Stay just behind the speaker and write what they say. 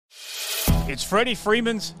It's Freddie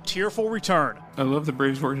Freeman's tearful return. I love the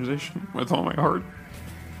Braves organization with all my heart.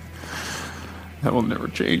 That will never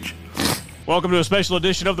change. Welcome to a special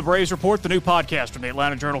edition of the Braves Report, the new podcast from the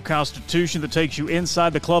Atlanta Journal-Constitution that takes you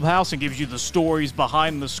inside the clubhouse and gives you the stories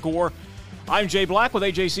behind the score. I'm Jay Black with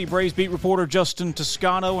AJC Braves beat reporter Justin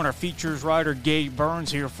Toscano and our features writer Gabe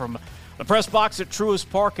Burns here from the press box at Truist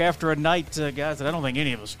Park after a night, guys, that I don't think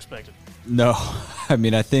any of us expected. No, I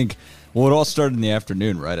mean, I think, well, it all started in the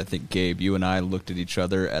afternoon, right? I think, Gabe, you and I looked at each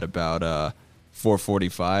other at about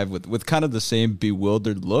 4:45 with kind of the same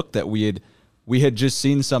bewildered look that we had just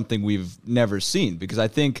seen something we've never seen. Because I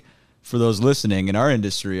think for those listening, in our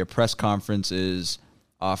industry, a press conference is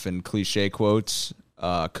often cliche quotes,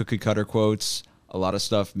 cookie cutter quotes, a lot of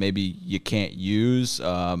stuff maybe you can't use,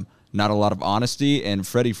 not a lot of honesty. And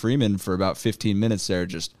Freddie Freeman, for about 15 minutes there,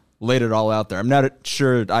 just laid it all out there. I'm not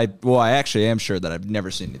sure. I actually am sure that I've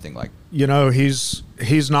never seen anything like. You know, he's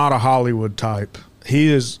not a Hollywood type. He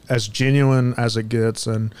is as genuine as it gets.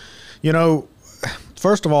 And, you know,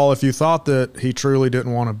 first of all, if you thought that he truly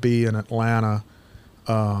didn't want to be in Atlanta,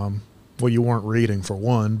 well, you weren't reading, for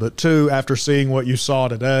one. But two, after seeing what you saw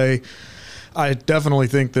today, I definitely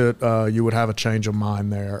think that you would have a change of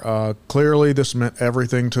mind there. Clearly, this meant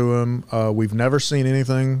everything to him. We've never seen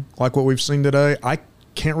anything like what we've seen today. I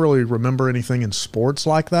can't really remember anything in sports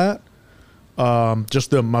like that.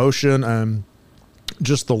 Just the emotion and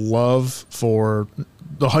just the love for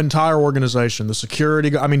the entire organization, the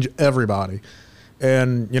security, I mean, everybody.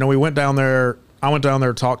 And, you know, we went down there. I went down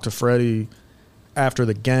there to talk to Freddie after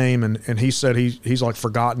the game, and he said he's like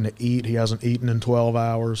forgotten to eat. He hasn't eaten in 12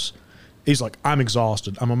 hours. He's like, I'm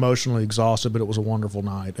exhausted. I'm emotionally exhausted, but it was a wonderful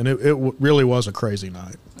night. And it really was a crazy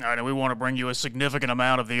night. All right, and we want to bring you a significant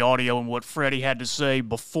amount of the audio and what Freddie had to say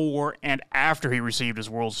before and after he received his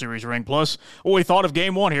World Series ring, plus what we thought of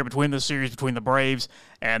Game 1 here between this series between the Braves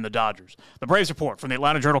and the Dodgers. The Braves Report from the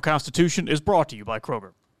Atlanta Journal-Constitution is brought to you by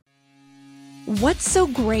Kroger. What's so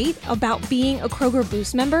great about being a Kroger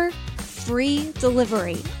Boost member? Free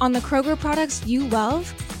delivery on the Kroger products you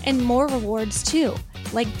love and more rewards too,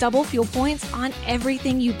 like double fuel points on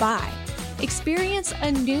everything you buy. Experience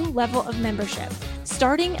a new level of membership,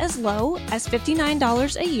 starting as low as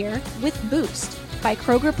 $59 a year with Boost by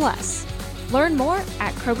Kroger Plus. Learn more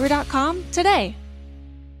at Kroger.com today.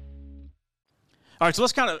 All right, so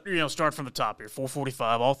let's kind of start from the top here.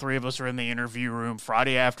 4:45, all three of us are in the interview room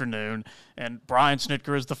Friday afternoon, and Brian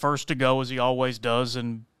Snitker is the first to go, as he always does,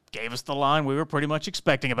 and gave us the line we were pretty much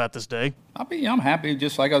expecting about this day. I'm happy,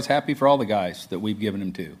 just like I was happy for all the guys that we've given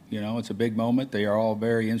him to. You know, it's a big moment. They are all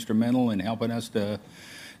very instrumental in helping us to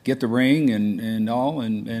get the ring and all,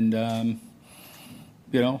 and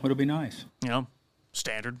it'll be nice. You know,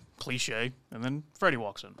 standard, cliche, and then Freddie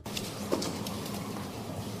walks in.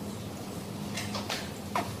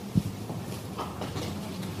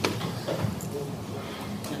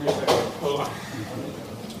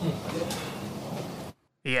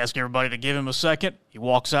 He asked everybody to give him a second. He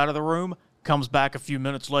walks out of the room, comes back a few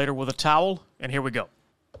minutes later with a towel, and here we go.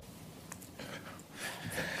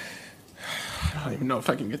 I don't even know if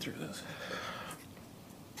I can get through this.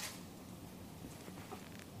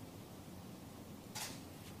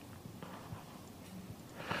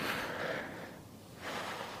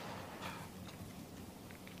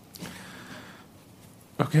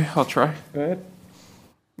 Okay, I'll try. Go ahead.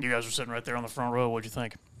 You guys were sitting right there on the front row. What'd you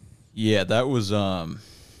think? Yeah, that was, I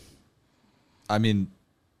mean,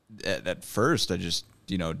 at first I just,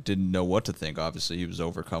 didn't know what to think. Obviously, he was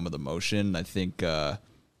overcome with emotion. I think,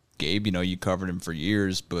 Gabe, you covered him for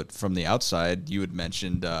years, but from the outside, you had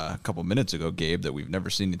mentioned a couple minutes ago, Gabe, that we've never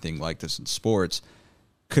seen anything like this in sports.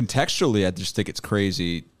 Contextually, I just think it's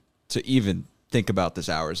crazy to even think about this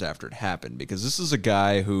hours after it happened, because this is a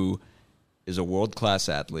guy who is a world-class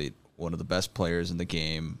athlete, one of the best players in the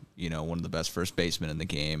game, one of the best first basemen in the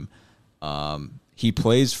game. He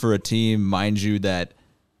plays for a team, mind you, that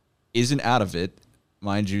isn't out of it,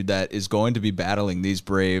 mind you, that is going to be battling these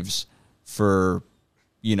Braves for,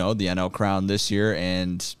 the NL crown this year,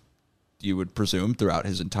 and you would presume throughout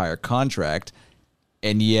his entire contract,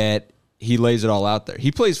 and yet he lays it all out there.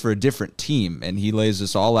 He plays for a different team, and he lays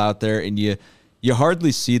this all out there, and you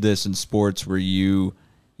hardly see this in sports where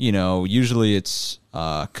usually it's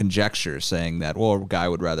conjecture saying that, well, a guy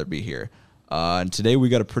would rather be here. And today we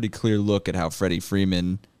got a pretty clear look at how Freddie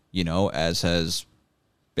Freeman, as has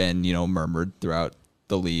been, murmured throughout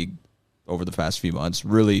the league over the past few months,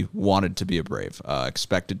 really wanted to be a Brave,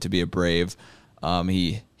 expected to be a Brave.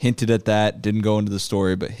 He hinted at that, didn't go into the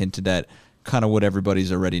story, but hinted at kind of what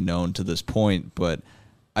everybody's already known to this point. But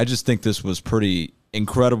I just think this was pretty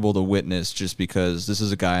incredible to witness, just because this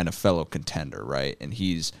is a guy and a fellow contender, right? And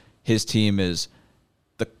he's his team is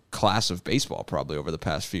the class of baseball probably over the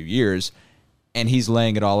past few years, and he's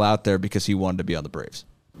laying it all out there because he wanted to be on the Braves.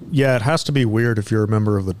 Yeah, it has to be weird if you're a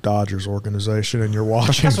member of the Dodgers organization and you're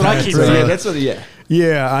watching. That's what I keep saying.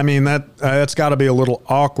 Yeah, I mean that's got to be a little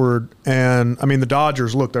awkward. And I mean the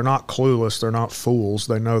Dodgers, look, they're not clueless, they're not fools.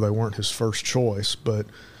 They know they weren't his first choice, but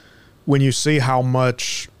when you see how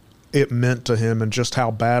much it meant to him and just how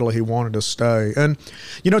badly he wanted to stay. And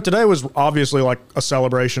today was obviously like a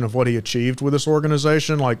celebration of what he achieved with this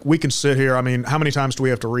organization. Like we can sit here, I mean, how many times do we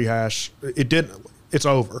have to rehash? It's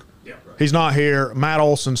over. Yeah, right. He's not here. Matt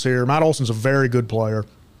Olson's here. Matt Olson's a very good player.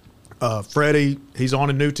 Freddie, he's on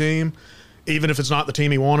a new team. Even if it's not the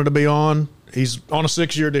team he wanted to be on, he's on a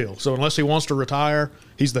 6-year deal. So unless he wants to retire,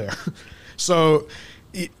 he's there. So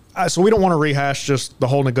we don't want to rehash just the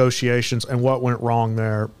whole negotiations and what went wrong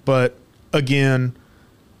there. But again,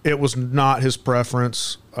 it was not his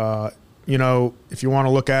preference. If you want to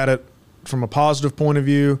look at it from a positive point of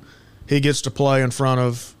view, he gets to play in front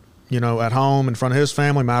of, at home in front of his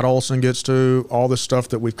family. Matt Olson gets to, all this stuff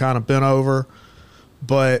that we've kind of been over.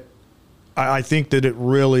 But I think that it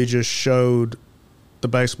really just showed the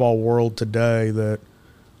baseball world today that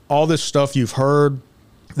all this stuff you've heard,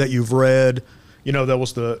 that you've read, there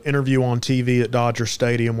was the interview on TV at Dodger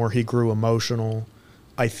Stadium where he grew emotional.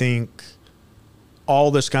 I think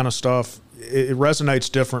all this kind of stuff, it resonates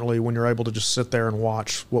differently when you're able to just sit there and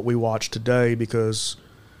watch what we watch today, because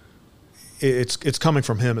it's coming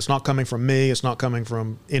from him. It's not coming from me. It's not coming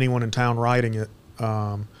from anyone in town writing it.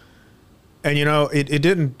 It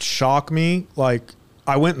didn't shock me. Like,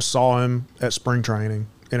 I went and saw him at spring training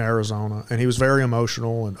in Arizona, and he was very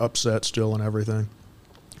emotional and upset still and everything.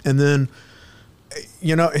 And then,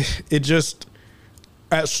 it just,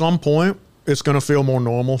 at some point, it's going to feel more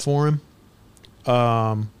normal for him.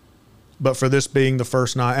 But for this being the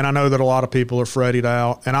first night, and I know that a lot of people are fretted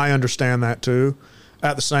out, and I understand that too.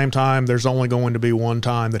 At the same time, there's only going to be one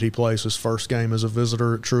time that he plays his first game as a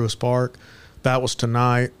visitor at Truist Park. That was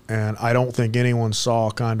tonight, and I don't think anyone saw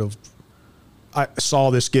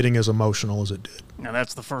this getting as emotional as it did. Now,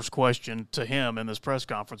 that's the first question to him in this press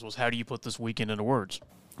conference was, how do you put this weekend into words?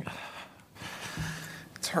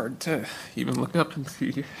 It's hard to even look up and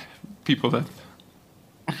see people that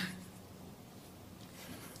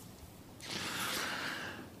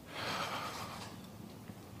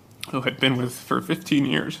who I'd been with for 15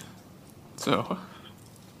 years. So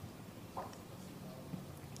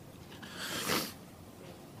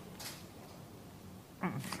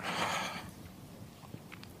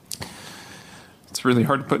it's really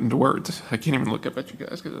hard to put into words. I can't even look up at you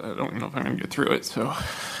guys because I don't know if I'm going to get through it. So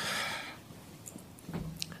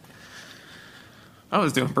I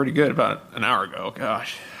was doing pretty good about an hour ago.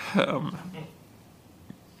 Gosh.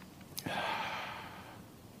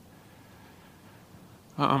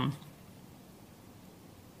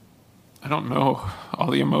 I don't know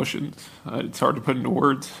all the emotions. It's hard to put into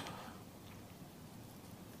words.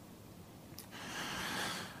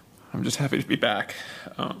 I'm just happy to be back.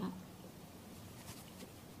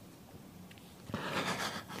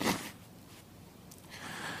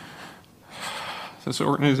 This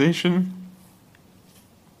organization,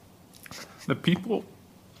 the people,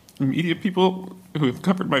 the media people who have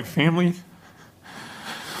covered my family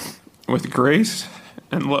with grace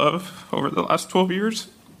and love over the last 12 years.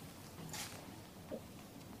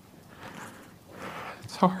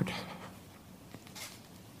 It's hard.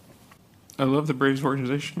 I love the Braves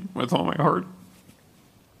organization with all my heart.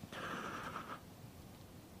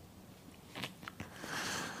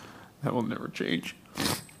 That will never change.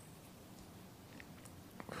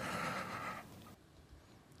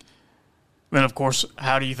 Then, of course,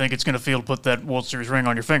 how do you think it's going to feel to put that World Series ring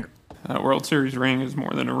on your finger? That World Series ring is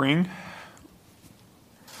more than a ring.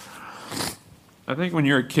 I think when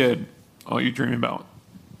you're a kid, all you dream about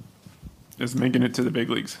is making it to the big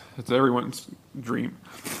leagues. That's everyone's dream.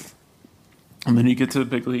 And then you get to the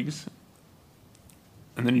big leagues,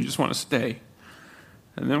 and then you just want to stay.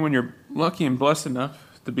 And then when you're lucky and blessed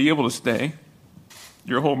enough to be able to stay,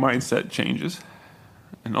 your whole mindset changes.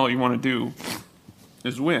 And all you want to do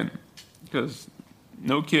is win. Because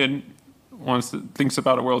no kid thinks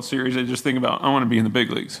about a World Series. They just think about, I want to be in the big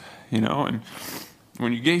leagues, And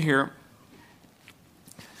when you get here,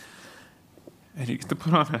 and you get to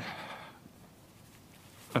put on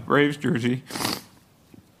a Braves jersey,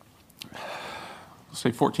 I'll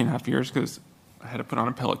say 14 and a half years, because I had to put on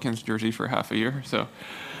a Pelicans jersey for half a year. So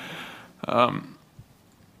the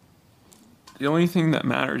only thing that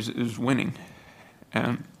matters is winning.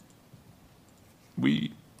 And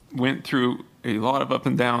we went through a lot of up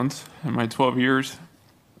and downs in my 12 years.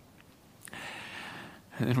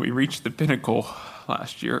 And then we reached the pinnacle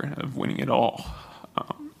last year of winning it all.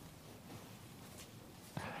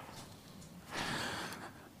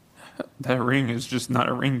 That ring is just not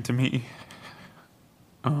a ring to me.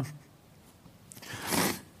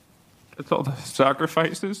 It's all the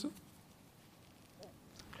sacrifices,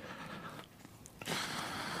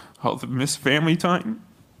 all the missed family time,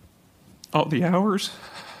 all the hours,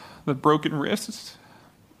 the broken wrists,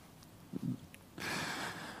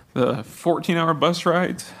 the 14-hour bus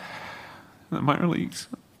rides, the minor leagues,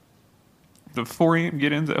 the 4 a.m.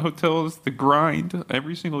 get-ins at hotels, the grind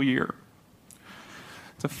every single year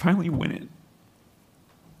to finally win it.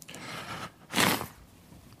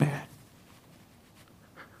 Man,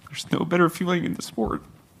 there's no better feeling in the sport.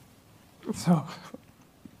 So,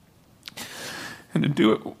 and to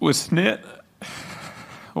do it with Snit,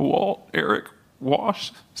 Walt, Eric,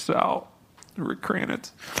 Wash, Sal, Rick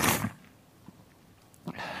Kranitz,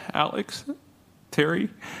 Alex, Terry,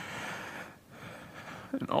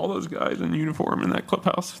 and all those guys in uniform in that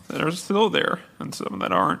clubhouse that are still there and some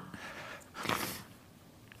that aren't.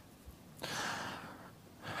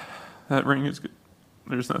 That ring is good.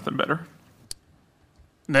 There's nothing better.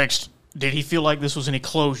 Next, did he feel like this was any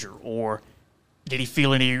closure, or did he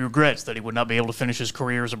feel any regrets that he would not be able to finish his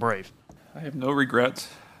career as a Brave? I have no regrets,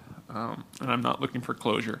 and I'm not looking for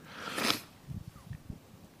closure.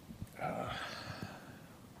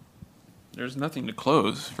 There's nothing to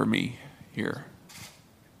close for me here.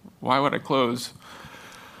 Why would I close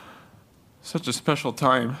such a special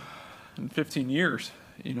time in 15 years,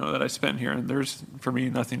 that I spent here? And there's, for me,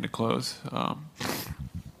 nothing to close. I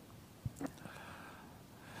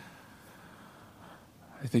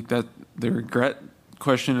think that the regret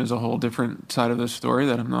question is a whole different side of this story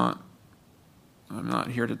that I'm not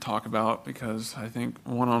here to talk about, because I think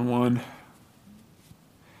one-on-one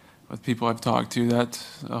with people I've talked to,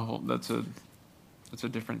 that's a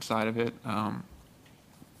different side of it.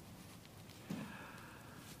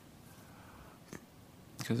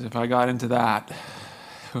 Because if I got into that,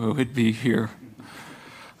 we would be here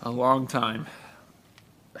a long time.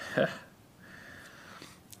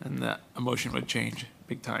 And that emotion would change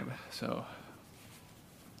big time. So,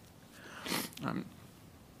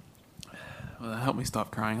 well, help me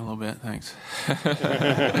stop crying a little bit. Thanks.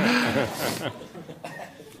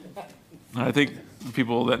 I think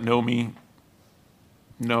people that know me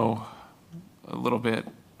know a little bit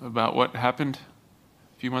about what happened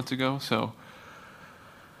a few months ago. So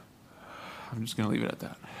I'm just going to leave it at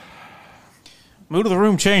that. Mood of the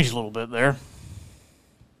room changed a little bit there.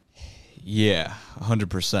 Yeah,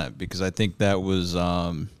 100%, because I think that was,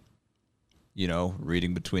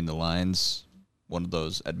 reading between the lines, one of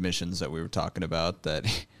those admissions that we were talking about, that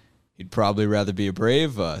he'd probably rather be a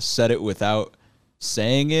Brave, said it without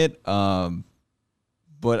saying it.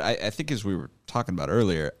 But I think, as we were talking about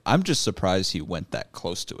earlier, I'm just surprised he went that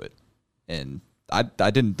close to it. And I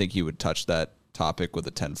didn't think he would touch that topic with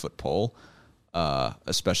a 10-foot pole,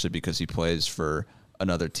 especially because he plays for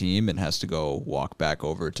another team and has to go walk back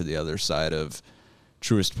over to the other side of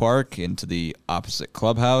Truist Park into the opposite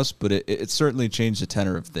clubhouse. But it certainly changed the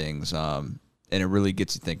tenor of things, and it really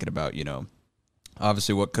gets you thinking about,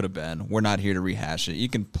 obviously what could have been. We're not here to rehash it. You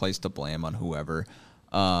can place the blame on whoever.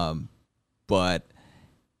 But,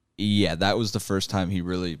 yeah, that was the first time he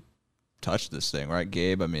really touched this thing, right,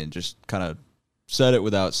 Gabe? I mean, just kind of said it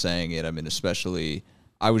without saying it. I mean, especially,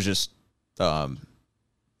 I was just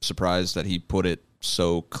surprised that he put it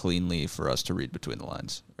so cleanly for us to read between the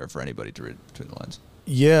lines, or for anybody to read between the lines.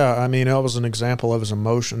 Yeah, I mean, that was an example of his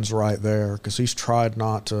emotions right there, because he's tried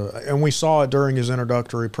not to, and we saw it during his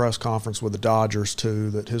introductory press conference with the Dodgers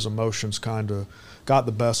too, that his emotions kind of got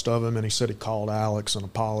the best of him, and he said he called Alex and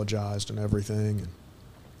apologized and everything. And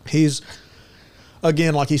he's,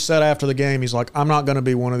 again, like he said after the game, he's like, I'm not going to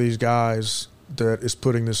be one of these guys that is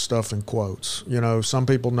putting this stuff in quotes. Some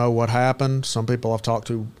people know what happened. Some people I've talked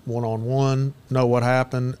to one-on-one know what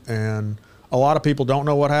happened, and a lot of people don't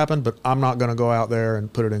know what happened, but I'm not going to go out there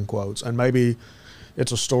and put it in quotes. And maybe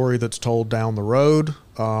it's a story that's told down the road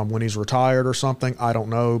when he's retired or something. I don't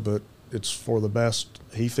know, but it's for the best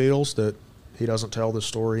he feels that he doesn't tell this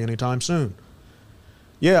story anytime soon.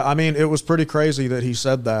 Yeah, I mean, it was pretty crazy that he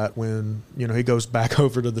said that when, he goes back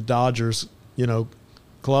over to the Dodgers,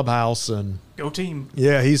 clubhouse, and Go team.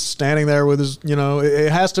 yeah, he's standing there with his,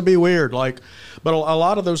 it has to be weird. But a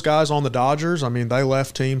lot of those guys on the Dodgers, I mean, they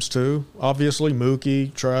left teams too, obviously.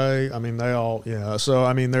 Mookie, Trey, I mean, they all, yeah. So,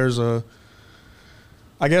 I mean,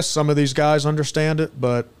 I guess some of these guys understand it,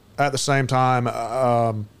 but at the same time,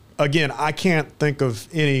 again, I can't think of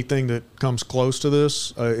anything that comes close to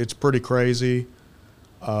this. It's pretty crazy.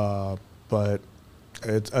 But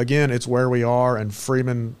It's where we are. And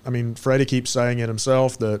Freeman, I mean, Freddie keeps saying it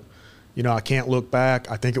himself that, you know, I can't look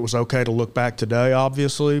back. I think it was okay to look back today,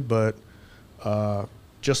 obviously, but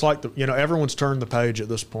just like everyone's turned the page at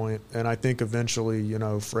this point, and I think eventually, you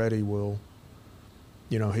know, Freddie will,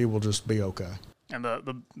 you know, he will just be okay. And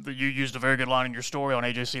you used a very good line in your story on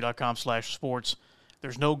AJC.com/sports.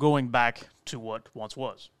 There's no going back to what once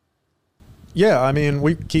was. Yeah, I mean,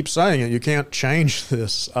 we keep saying it. You can't change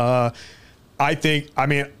this. I think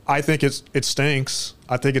it stinks.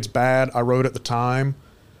 I think it's bad. I wrote at the time.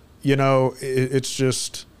 You know, it's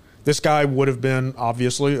just this guy would have been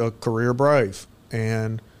obviously a career Brave,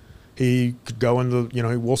 and he could go into, you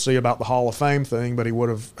know, we'll see about the Hall of Fame thing, but he would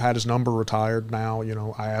have had his number retired now. You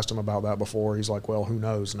know, I asked him about that before. He's like, well, who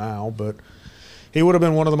knows now, but he would have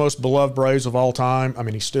been one of the most beloved Braves of all time. I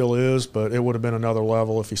mean, he still is, but it would have been another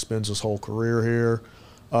level if he spends his whole career here.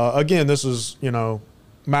 Again, this is, you know,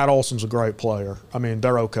 Matt Olson's a great player. I mean,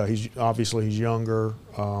 they're okay. He's younger.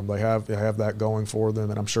 They have that going for them,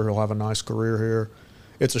 and I'm sure he'll have a nice career here.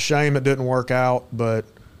 It's a shame it didn't work out, but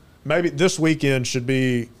maybe this weekend should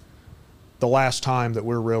be the last time that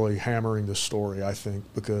we're really hammering this story, I think,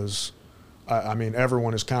 because I mean,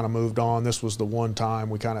 everyone has kind of moved on. This was the one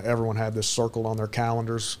time everyone had this circled on their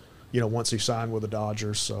calendars, you know, once he signed with the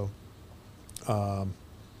Dodgers. So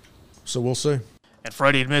we'll see. And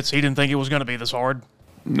Freddie admits he didn't think it was going to be this hard.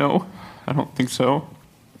 No, I don't think so.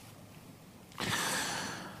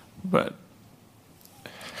 But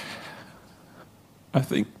I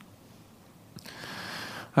think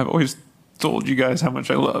I've always told you guys how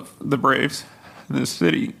much I love the Braves in this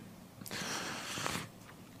city.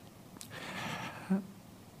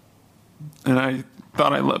 And I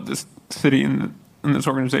thought I loved this city and this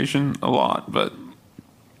organization a lot, but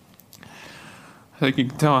I think you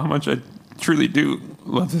can tell how much I truly do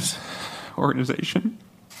love this organization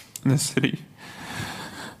and this city.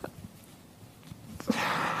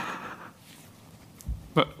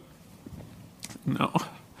 But no,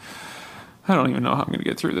 I don't even know how I'm going to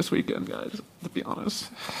get through this weekend, guys, to be honest.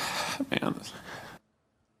 Man.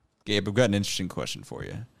 Gabe, I've got an interesting question for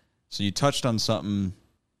you. So you touched on something.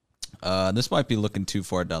 This might be looking too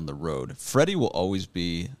far down the road. Freddie will always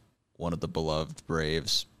be one of the beloved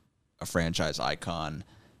Braves, a franchise icon.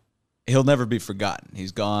 He'll never be forgotten.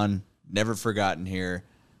 He's gone, never forgotten here.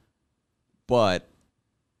 But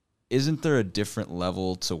isn't there a different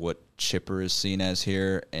level to what Chipper is seen as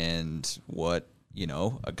here and what, you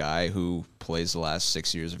know, a guy who plays the last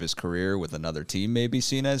 6 years of his career with another team may be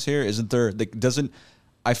seen as here? Isn't there,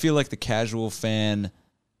 I feel like the casual fan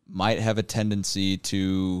might have a tendency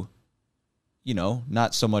to, you know,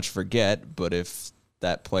 not so much forget, but if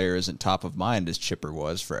that player isn't top of mind as Chipper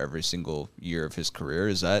was for every single year of his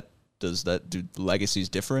career, do legacies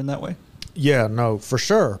differ in that way? Yeah, no, for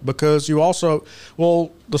sure. Because you also,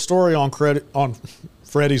 the story on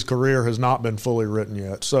Freddie's career has not been fully written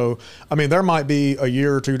yet. So, I mean, there might be a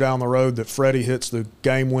year or two down the road that Freddie hits the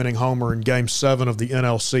game-winning homer in Game 7 of the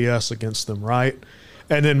NLCS against them, right?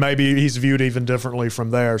 And then maybe he's viewed even differently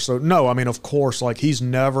from there. So, no, I mean, of course, like he's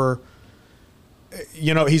never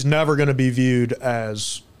going to be viewed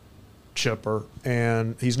as Chipper,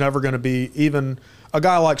 and he's never going to be even a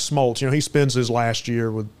guy like Smoltz. You know, he spends his last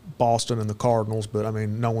year with Boston and the Cardinals, but I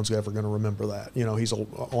mean, no one's ever going to remember that. You know, he's a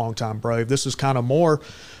longtime Brave. This is kind of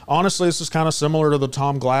honestly, this is kind of similar to the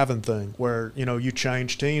Tom Glavine thing where, you know, you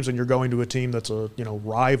change teams and you're going to a team that's a, you know,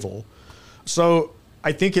 rival. So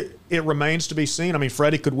I think it remains to be seen. I mean,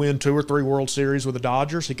 Freddie could win 2 or 3 World Series with the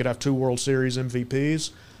Dodgers. He could have 2 World Series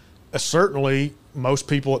MVPs. Certainly, most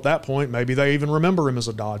people at that point, maybe they even remember him as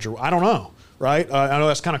a Dodger. I don't know, right? I know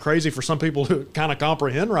that's kind of crazy for some people to kind of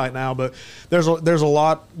comprehend right now, but there's a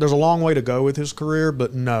long way to go with his career.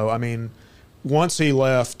 But no, I mean, once he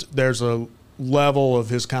left, there's a level of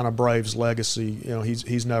his kind of Braves legacy. You know,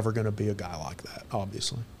 he's never going to be a guy like that,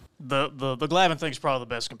 obviously. The Glavine thing's probably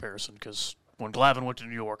the best comparison because when Glavine went to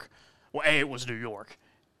New York, well, A, it was New York.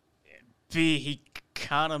 B, he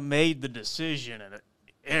kind of made the decision, and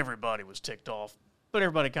everybody was ticked off, but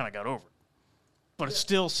everybody kind of got over it. But it's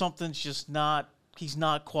still something's just not – he's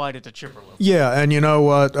not quite at the Chipper level. Yeah, and you know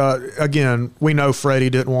what? Again, we know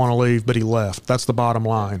Freddie didn't want to leave, but he left. That's the bottom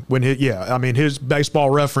line. I mean, his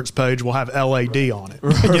baseball reference page will have LAD on it.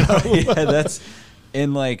 You know? Yeah, that's –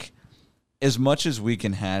 and, like, as much as we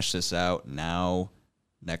can hash this out now,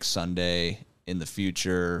 next Sunday, in the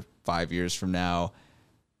future, 5 years from now,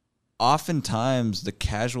 oftentimes the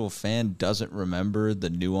casual fan doesn't remember the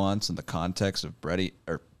nuance and the context of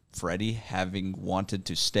Freddie having wanted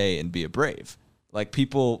to stay and be a Brave. Like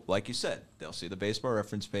people, like you said, they'll see the baseball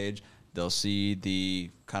reference page, they'll see the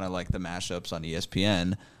kind of like the mashups on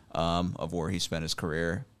ESPN of where he spent his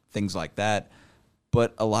career, things like that.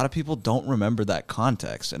 But a lot of people don't remember that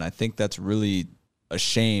context, and I think that's really a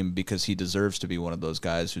shame because he deserves to be one of those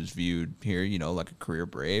guys who's viewed here, like a career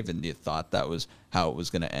Brave, and you thought that was how it was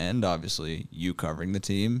going to end. Obviously, you covering the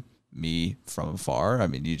team, me from afar. I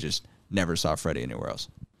mean, you just never saw Freddie anywhere else.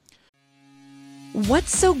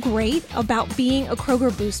 What's so great about being a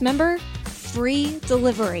Kroger Boost member? Free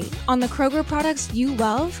delivery on the Kroger products you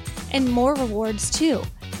love and more rewards too,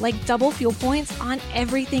 like double fuel points on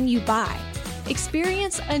everything you buy.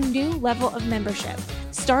 Experience a new level of membership,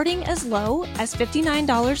 starting as low as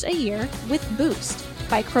 $59 a year with Boost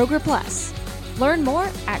by Kroger Plus. Learn more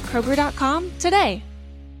at Kroger.com today.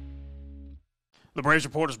 The Braves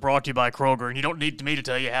Report is brought to you by Kroger, and you don't need me to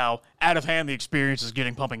tell you how out of hand the experience is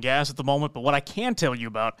getting pumping gas at the moment, but what I can tell you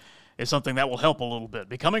about is something that will help a little bit.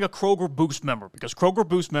 Becoming a Kroger Boost member, because Kroger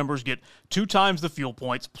Boost members get 2 times the fuel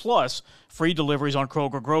points plus free deliveries on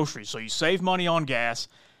Kroger groceries, so you save money on gas,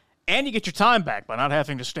 and you get your time back by not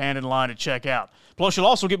having to stand in line to check out. Plus, you'll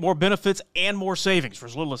also get more benefits and more savings for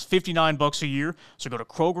as little as $59 a year. So go to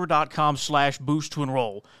Kroger.com/boost to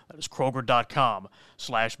enroll. That is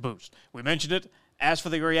Kroger.com/boost. We mentioned it. As for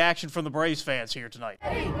the reaction from the Braves fans here tonight.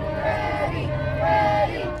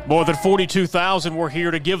 More than 42,000 were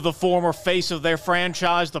here to give the former face of their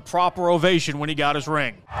franchise the proper ovation when he got his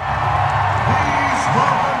ring. Please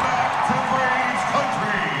welcome back to Braves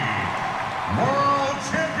country, world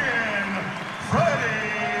champion,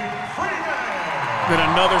 Freddie Freeman. Then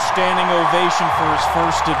another standing ovation for his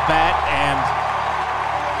first at bat, and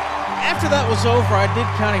after that was over, I did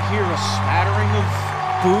kind of hear a smattering of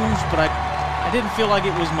boos, but I didn't feel like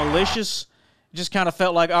it was malicious. It just kind of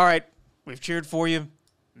felt like, all right, we've cheered for you.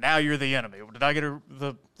 Now you're the enemy.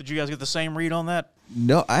 Did you guys get the same read on that?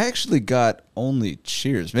 No, I actually got only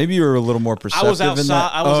cheers. Maybe you were a little more perceptive. I was outside. In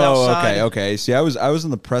that. I was outside. Okay. See, I was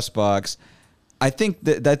in the press box. I think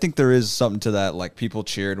there is something to that. Like, people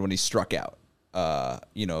cheered when he struck out.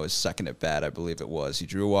 His second at bat, I believe it was. He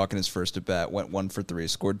drew a walk in his first at bat, went 1 for 3,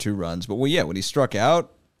 scored 2 runs. But when he struck out,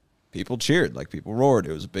 people cheered, like people roared.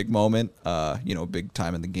 It was a big moment, big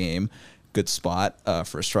time in the game. Good spot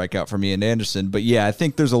for a strikeout from Ian Anderson. But yeah, I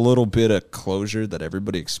think there's a little bit of closure that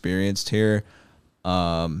everybody experienced here,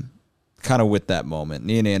 kind of with that moment.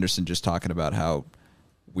 And Ian Anderson just talking about how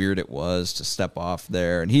weird it was to step off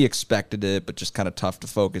there, and he expected it, but just kind of tough to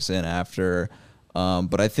focus in after.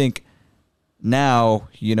 But I think now,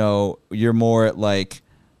 you're more at like,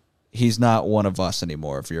 he's not one of us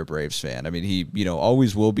anymore if you're a Braves fan. I mean, he,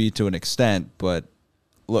 always will be to an extent, but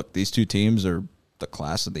look, these two teams are the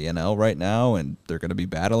class of the NL right now, and they're going to be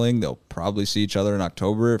battling. They'll probably see each other in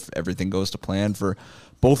October if everything goes to plan for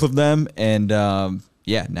both of them. And,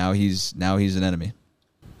 now he's an enemy.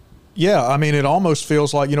 Yeah, I mean, it almost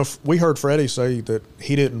feels like, we heard Freddie say that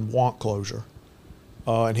he didn't want closure,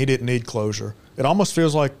 and he didn't need closure. It almost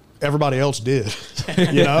feels like everybody else did.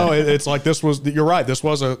 It's like you're right, this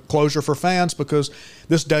was a closure for fans because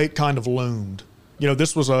this date kind of loomed.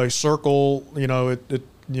 This was a circle,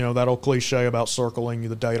 that old cliche about circling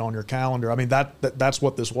the date on your calendar. I mean, that's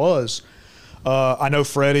what this was. I know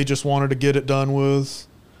Freddie just wanted to get it done with.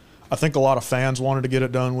 I think a lot of fans wanted to get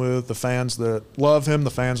it done with. The fans that love him,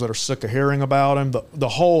 the fans that are sick of hearing about him,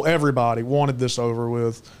 everybody wanted this over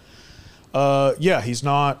with. He's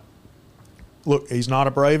not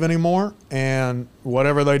a Brave anymore, and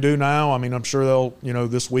whatever they do now, I mean, I'm sure they'll,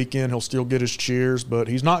 this weekend he'll still get his cheers, but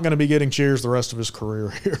he's not going to be getting cheers the rest of his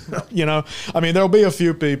career here. I mean, there'll be a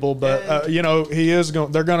few people, but, he is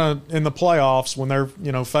going, they're going to, in the playoffs, when they're,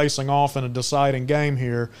 facing off in a deciding game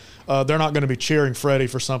here, they're not going to be cheering Freddie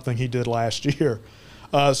for something he did last year.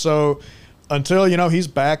 So until, he's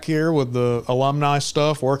back here with the alumni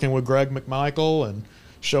stuff, working with Greg McMichael and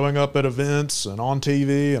showing up at events and on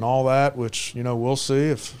TV and all that, which, we'll see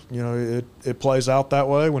if, it plays out that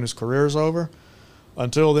way when his career's over.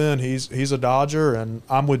 Until then, he's a Dodger, and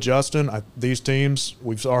I'm with Justin. These teams,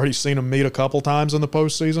 we've already seen them meet a couple times in the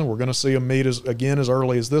postseason. We're going to see them meet again as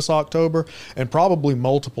early as this October, and probably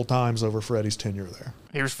multiple times over Freddie's tenure there.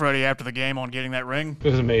 Here's Freddie after the game on getting that ring. It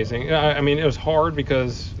was amazing. I mean, it was hard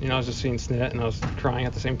because, I was just seeing Snit and I was crying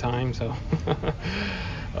at the same time, so...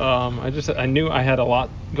 I knew I had a lot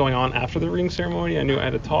going on after the ring ceremony. I knew I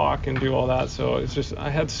had to talk and do all that. So it's just, I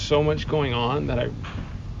had so much going on that I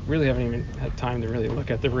really haven't even had time to really look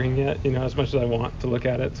at the ring yet, as much as I want to look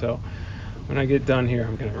at it. So when I get done here,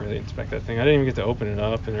 I'm going to really inspect that thing. I didn't even get to open it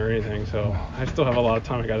up or anything. So I still have a lot of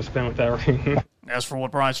time I got to spend with that ring. As for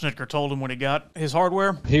what Brian Snitker told him when he got his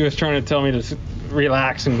hardware, he was trying to tell me to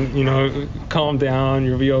relax and, calm down.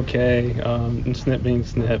 You'll be okay. And Snit being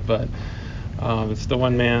Snit, but It's the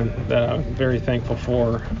one man that I'm very thankful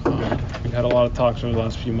for. We've had a lot of talks over the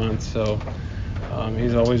last few months, so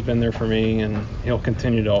he's always been there for me, and he'll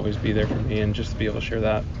continue to always be there for me. And just to be able to share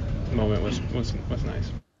that moment was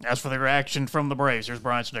nice. As for the reaction from the Braves, here's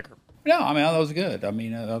Brian Snitker. No, I mean, that was good. I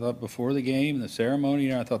mean, I thought before the game, the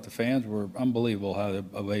ceremony, I thought the fans were unbelievable how the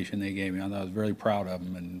ovation they gave me. I was very proud of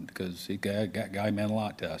him, and because guy meant a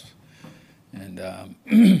lot to us. And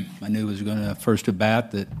I knew it was going to first at bat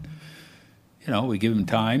that, we give him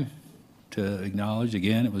time to acknowledge.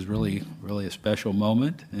 Again, it was really, really a special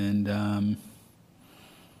moment. And,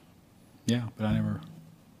 but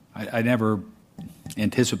I never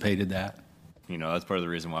anticipated that. That's part of the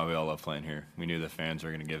reason why we all love playing here. We knew the fans were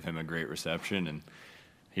going to give him a great reception, and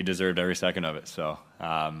he deserved every second of it. So,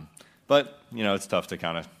 but, it's tough to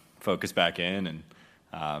kind of focus back in. And,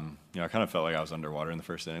 I kind of felt like I was underwater in the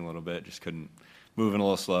first inning a little bit. Just moving a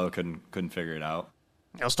little slow, couldn't figure it out.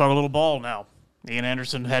 I'll start a little ball now. Ian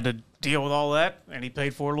Anderson had to deal with all that, and he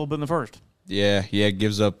paid for it a little bit in the first. Yeah,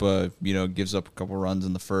 gives up a couple runs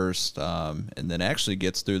in the first, and then actually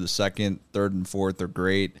gets through the second, third, and fourth. They're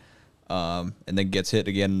great. And then gets hit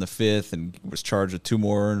again in the fifth and was charged with 2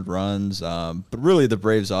 more earned runs. But really, the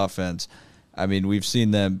Braves' offense, I mean, we've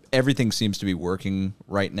seen them. Everything seems to be working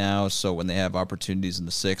right now. So when they have opportunities in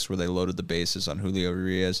the sixth where they loaded the bases on Julio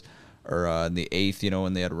Urias, or in the eighth,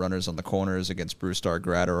 when they had runners on the corners against Brusdar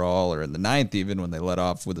Graterol, or in the ninth even when they let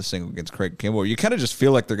off with a single against Craig Kimball, you kind of just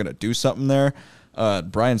feel like they're going to do something there.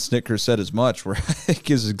 Brian Snitker said as much, where I think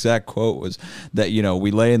his exact quote was that,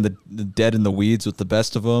 we lay in the dead in the weeds with the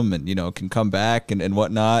best of them and, can come back and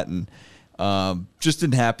whatnot. And just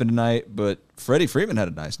didn't happen tonight. But Freddie Freeman had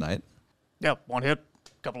a nice night. Yeah, 1 hit,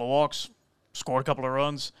 couple of walks, scored a couple of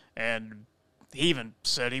runs, and he even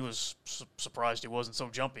said he was surprised he wasn't so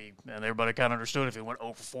jumpy, and everybody kind of understood if he went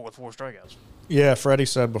 0 for 4 with 4 strikeouts. Yeah, Freddie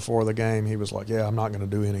said before the game, he was like, "Yeah, I'm not going to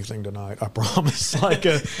do anything tonight, I promise."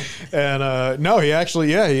 No, he actually,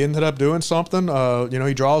 he ended up doing something.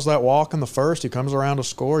 He draws that walk in the first. He comes around to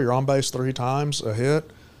score. You're on base 3 times, a hit.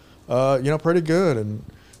 Pretty good. And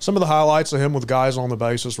some of the highlights of him with guys on the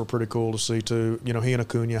bases were pretty cool to see too. He and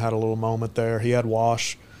Acuna had a little moment there. He had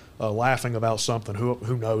Wash laughing about something.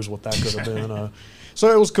 Who knows what that could have been.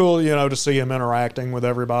 So it was cool, to see him interacting with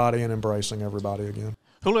everybody and embracing everybody again.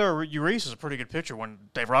 Julio Urias is a pretty good pitcher when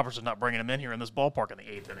Dave Roberts is not bringing him in here in this ballpark in the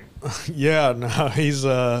 8th inning. Yeah, no,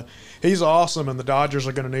 he's awesome, and the Dodgers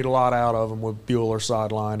are going to need a lot out of him with Buehler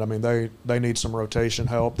sidelined. I mean, they need some rotation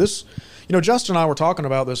help. This, Justin and I were talking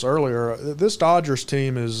about this earlier. This Dodgers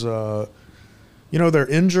team is, they're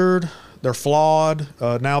injured, they're flawed.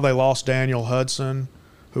 Now they lost Daniel Hudson,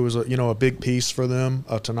 who was a big piece for them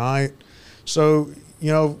tonight. So,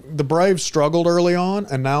 the Braves struggled early on,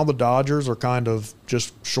 and now the Dodgers are kind of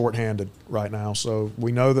just shorthanded right now. So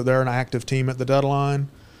we know that they're an active team at the deadline.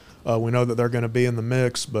 We know that they're going to be in the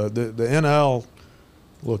mix. But the NL,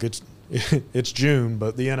 look, it's June,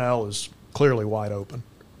 but the NL is clearly wide open.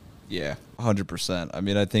 Yeah, 100%. I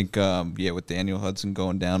mean, I think, with Daniel Hudson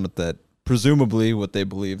going down with that, presumably what they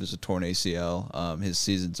believe is a torn ACL, his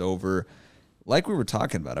season's over. Like we were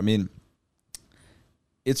talking about, I mean,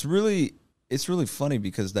 it's really funny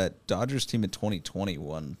because that Dodgers team in 2020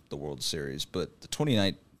 won the World Series, but the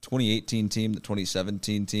 2018 team, the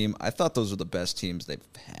 2017 team, I thought those were the best teams they've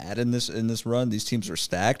had in this run. These teams are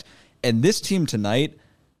stacked, and this team tonight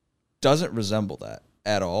doesn't resemble that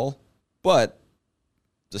at all, but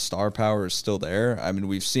the star power is still there. I mean,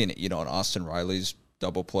 we've seen it, in Austin Riley's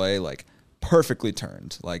double play, like perfectly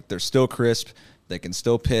turned. Like they're still crisp, they can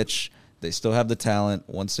still pitch. They still have the talent.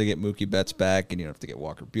 Once they get Mookie Betts back and if they get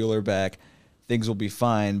Walker Buehler back, things will be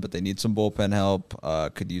fine, but they need some bullpen help.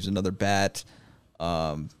 Could use another bat.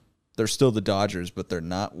 They're still the Dodgers, but they're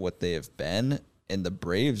not what they have been. And the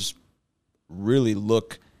Braves really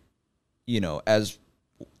look, as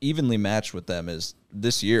evenly matched with them as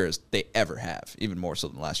this year as they ever have, even more so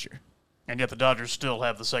than last year. And yet the Dodgers still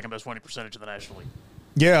have the second best winning percentage in the National League.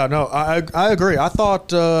 Yeah, no, I agree. I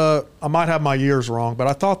thought I might have my years wrong, but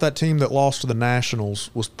I thought that team that lost to the Nationals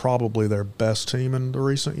was probably their best team in the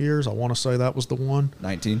recent years. I want to say that was the one.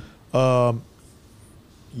 19?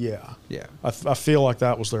 Yeah. Yeah. I feel like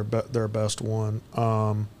that was their best one.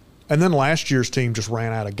 And then last year's team just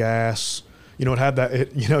ran out of gas. It had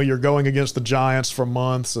that, you're going against the Giants for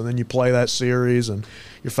months, and then you play that series, and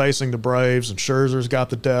you're facing the Braves, and Scherzer's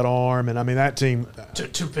got the dead arm. And, I mean, that team –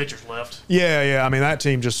 Two pitchers left. Yeah. I mean, that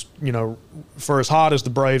team just, for as hot as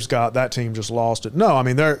the Braves got, that team just lost it. No, I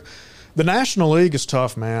mean, the National League is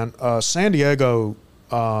tough, man. San Diego,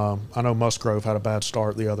 I know Musgrove had a bad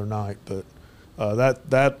start the other night, but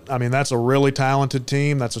That's a really talented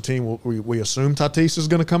team. That's a team we assume Tatis is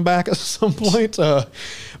going to come back at some point.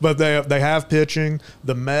 But they have pitching.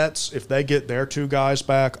 The Mets, if they get their two guys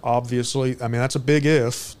back, obviously, that's a big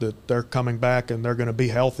if that they're coming back and they're going to be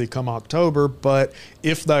healthy come October. But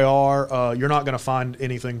if they are, you're not going to find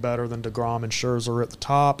anything better than DeGrom and Scherzer at the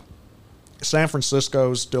top. San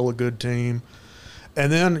Francisco is still a good team.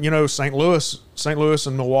 And then, St. Louis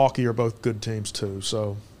and Milwaukee are both good teams too.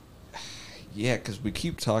 So. Yeah, because we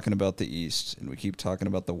keep talking about the East and we keep talking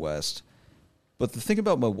about the West. But the thing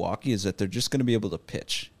about Milwaukee is that they're just going to be able to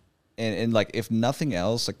pitch. And like, if nothing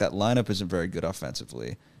else, like that lineup isn't very good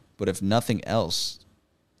offensively. But if nothing else,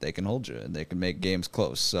 they can hold you and they can make games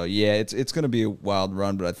close. So, yeah, it's going to be a wild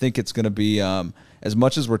run. But I think it's going to be, as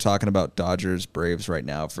much as we're talking about Dodgers, Braves right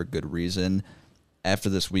now for good reason, after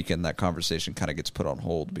this weekend, that conversation kind of gets put on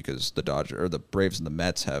hold because the Braves and the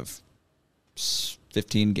Mets have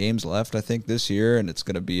 15 games left, I think, this year, and it's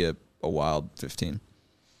going to be a wild 15.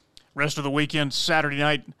 Rest of the weekend, Saturday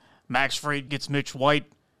night, Max Fried gets Mitch White,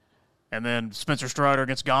 and then Spencer Strider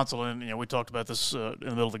against Gonsolin. We talked about this in the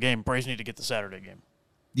middle of the game. Braves need to get the Saturday game.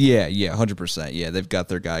 Yeah, 100%. Yeah, they've got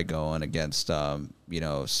their guy going against,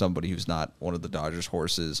 somebody who's not one of the Dodgers'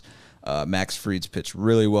 horses. Max Fried's pitched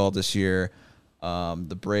really well this year.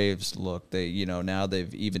 The Braves now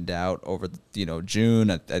they've evened out over June.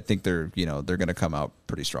 I think they're going to come out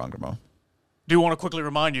pretty strong tomorrow. Do want to quickly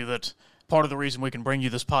remind you that part of the reason we can bring you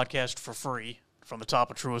this podcast for free from the top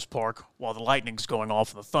of Truist Park while the lightning's going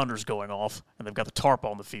off and the thunder's going off and they've got the tarp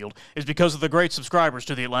on the field is because of the great subscribers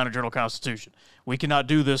to the Atlanta Journal-Constitution. We cannot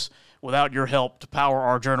do this without your help to power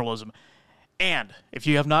our journalism. And if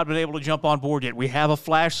you have not been able to jump on board yet, we have a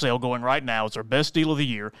flash sale going right now. It's our best deal of the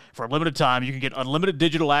year. For a limited time, you can get unlimited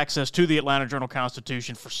digital access to the Atlanta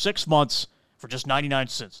Journal-Constitution for 6 months for just 99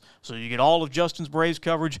 cents. So you get all of Justin's Braves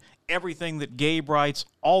coverage, everything that Gabe writes,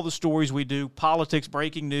 all the stories we do, politics,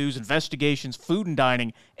 breaking news, investigations, food and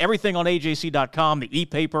dining, everything on AJC.com, the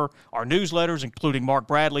e-paper, our newsletters, including Mark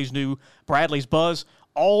Bradley's new Bradley's Buzz,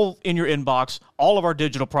 all in your inbox, all of our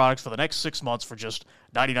digital products for the next 6 months for just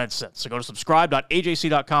 99 cents. So go to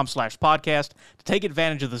subscribe.ajc.com/podcast to take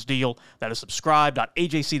advantage of this deal. That is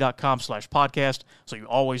subscribe.ajc.com/podcast so you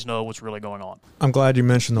always know what's really going on. I'm glad you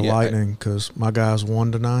mentioned the Lightning because my guys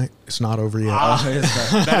won tonight. It's not over yet.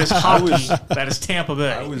 That is hockey. That is Tampa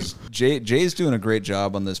Bay. Jay's doing a great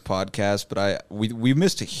job on this podcast, but we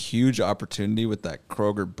missed a huge opportunity with that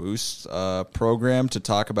Kroger Boost program to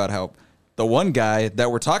talk about how the one guy that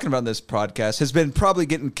we're talking about in this podcast has been probably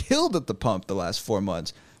getting killed at the pump the last 4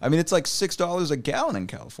 months. It's like $6 a gallon in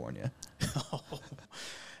California.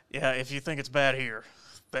 Yeah, if you think it's bad here,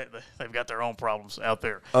 they've got their own problems out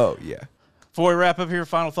there. Oh, yeah. Before we wrap up here,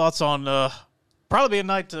 final thoughts on probably a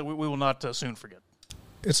night we will not soon forget.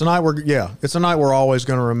 It's a night we're always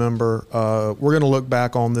going to remember. We're going to look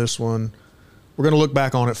back on this one. We're going to look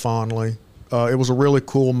back on it fondly. It was a really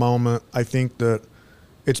cool moment. I think that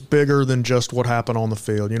it's bigger than just what happened on the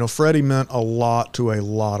field. Freddie meant a lot to a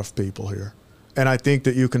lot of people here. And I think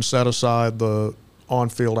that you can set aside the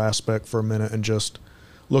on-field aspect for a minute and just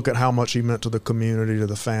look at how much he meant to the community, to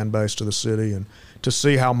the fan base, to the city, and to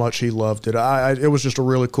see how much he loved it. It was just a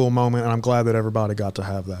really cool moment, and I'm glad that everybody got to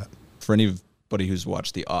have that. For anybody who's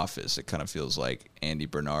watched The Office, it kind of feels like Andy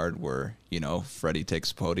Bernard where, Freddie takes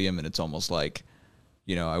the podium, and it's almost like,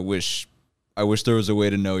 I wish there was a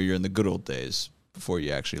way to know you're in the good old days before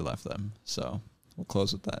you actually left them. So we'll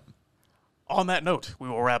close with that. On that note, we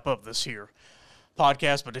will wrap up this here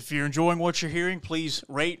podcast. But if you're enjoying what you're hearing, please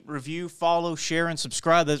rate, review, follow, share, and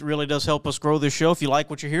subscribe. That really does help us grow this show. If you like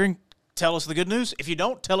what you're hearing, tell us the good news. If you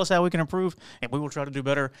don't, tell us how we can improve, and we will try to do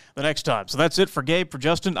better the next time. So that's it for Gabe, for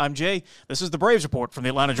Justin. I'm Jay. This is the Braves Report from the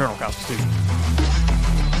Atlanta Journal-Constitution.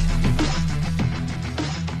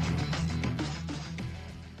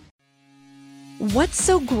 What's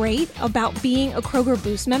so great about being a Kroger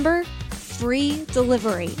Boost member? Free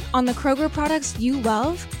delivery on the Kroger products you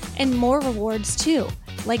love and more rewards too,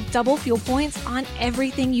 like double fuel points on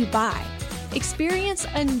everything you buy. Experience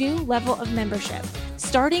a new level of membership,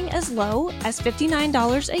 starting as low as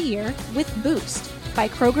 $59 a year with Boost by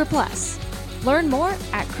Kroger Plus. Learn more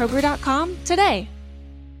at Kroger.com today.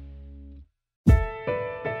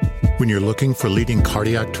 When you're looking for leading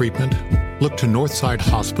cardiac treatment, look to Northside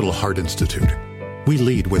Hospital Heart Institute. We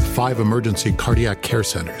lead with 5 emergency cardiac care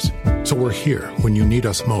centers, so we're here when you need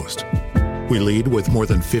us most. We lead with more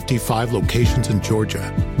than 55 locations in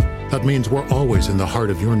Georgia. That means we're always in the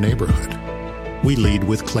heart of your neighborhood. We lead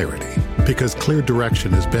with clarity, because clear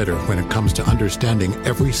direction is better when it comes to understanding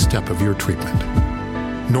every step of your treatment.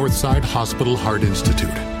 Northside Hospital Heart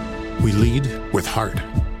Institute. We lead with heart.